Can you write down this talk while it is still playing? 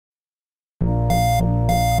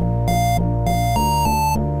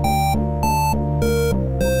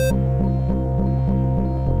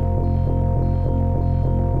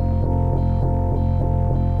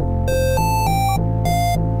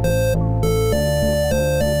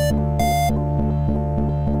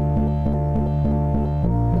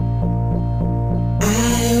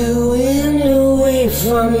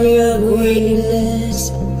from your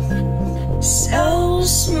greatness, so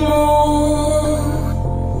small.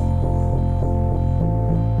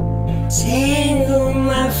 Tangle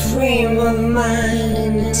my frame of mind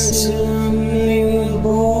into a mirror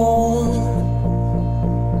ball.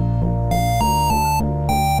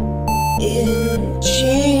 It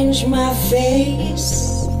changed my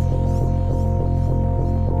face.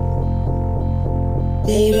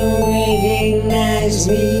 They don't recognize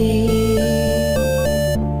me.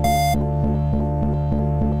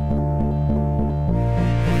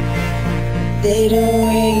 They don't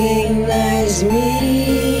recognize me.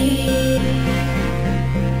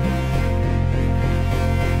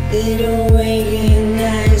 They don't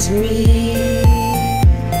recognize me.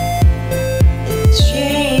 It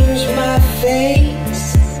changed my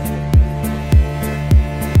face.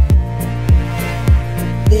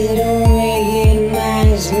 They don't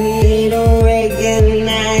recognize me. They don't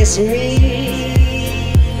recognize me.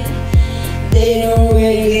 They don't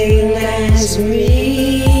recognize me.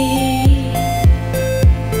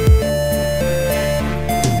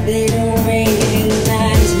 They don't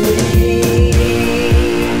recognize me.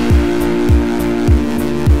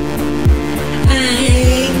 I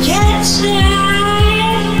can't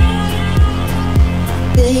shine.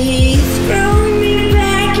 They throw me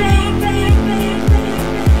back.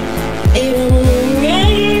 They don't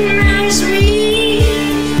recognize me.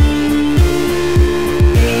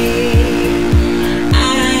 I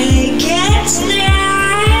can't stand.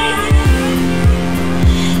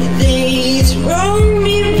 They throw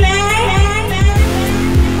me back.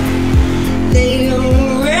 They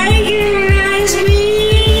don't recognize me.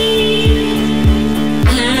 I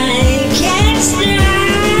can't stand.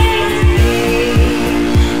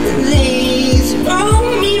 They throw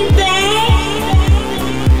me back.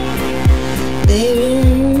 They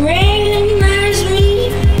don't recognize me.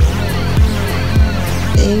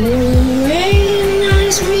 They don't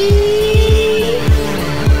recognize me.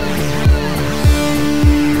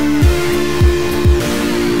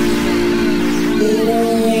 They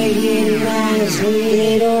don't recognize me.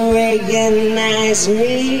 They don't recognize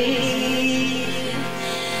me.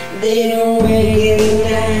 They don't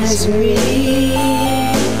recognize me.